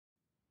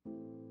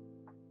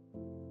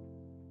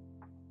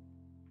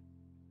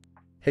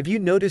Have you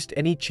noticed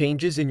any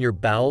changes in your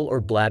bowel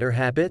or bladder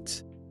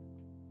habits?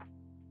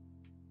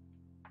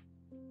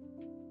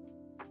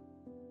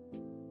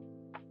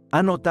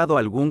 ¿Ha notado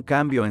algún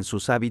cambio en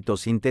sus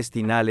hábitos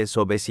intestinales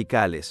o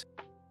vesicales?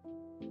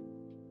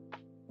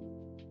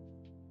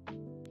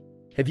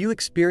 Have you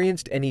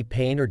experienced any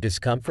pain or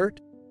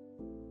discomfort?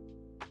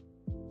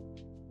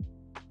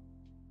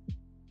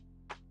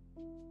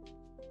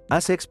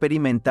 ¿Has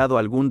experimentado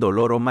algún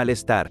dolor o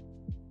malestar?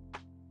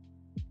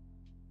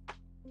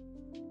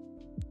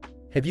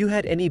 Have you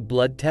had any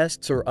blood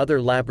tests or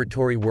other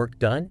laboratory work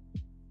done?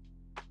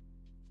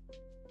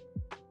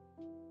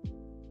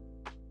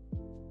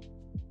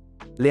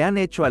 ¿Le han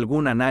hecho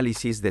algún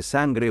análisis de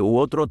sangre u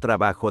otro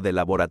trabajo de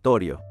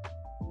laboratorio?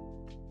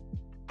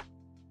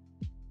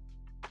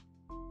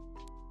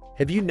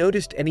 Have you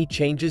noticed any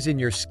changes in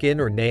your skin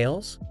or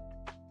nails?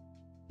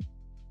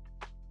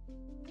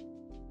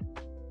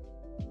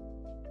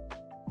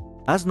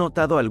 ¿Has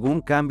notado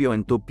algún cambio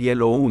en tu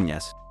piel o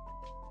uñas?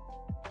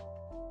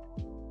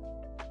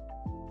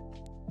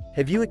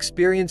 Have you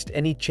experienced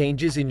any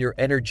changes in your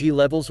energy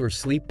levels or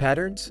sleep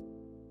patterns?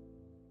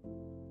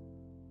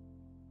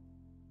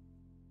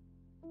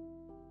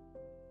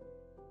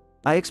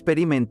 ¿Ha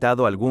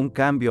experimentado algún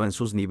cambio en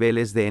sus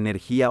niveles de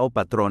energía o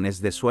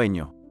patrones de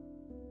sueño?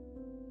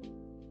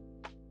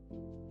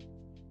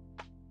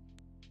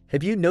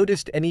 Have you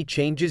noticed any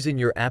changes in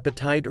your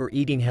appetite or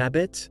eating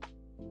habits?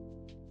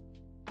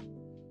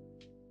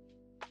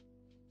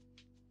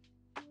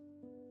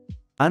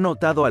 ¿Ha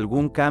notado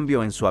algún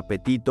cambio en su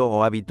apetito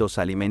o hábitos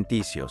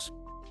alimenticios?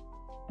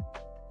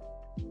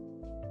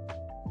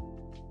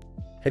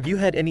 Have you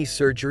had any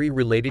surgery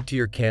related to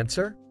your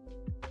cancer?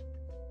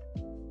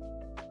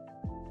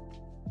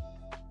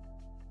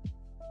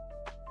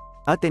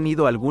 ¿Ha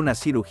tenido alguna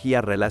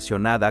cirugía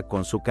relacionada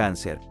con su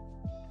cáncer?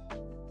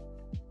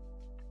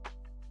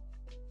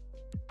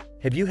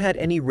 Have you had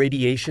any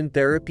radiation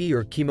therapy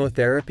or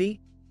chemotherapy?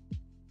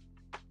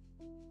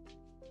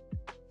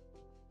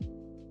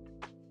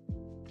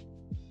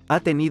 ¿Ha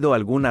tenido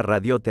alguna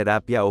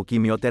radioterapia o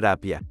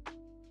quimioterapia?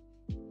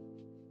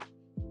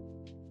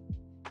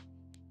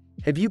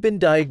 Have you been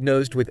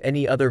diagnosed with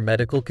any other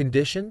medical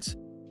conditions?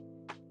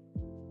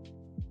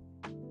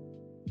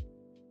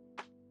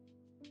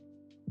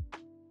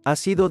 ¿Ha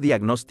sido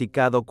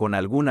diagnosticado con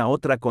alguna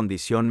otra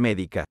condición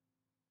médica?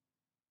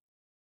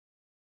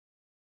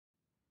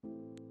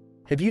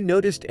 Have you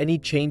noticed any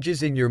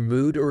changes in your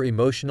mood or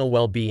emotional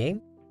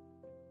well-being?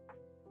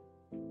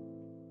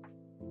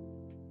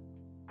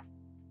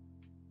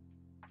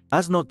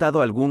 ¿Has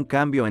notado algún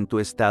cambio en tu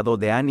estado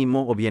de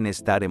ánimo o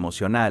bienestar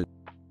emocional?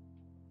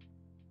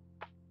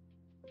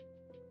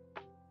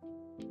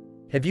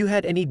 Have you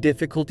had any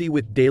difficulty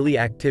with daily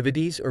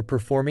activities or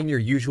performing your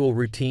usual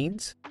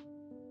routines?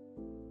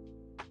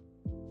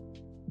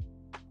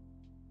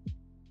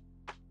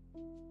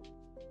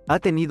 ¿Ha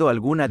tenido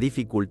alguna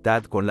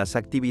dificultad con las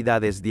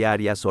actividades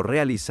diarias o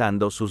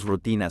realizando sus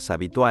rutinas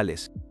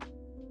habituales?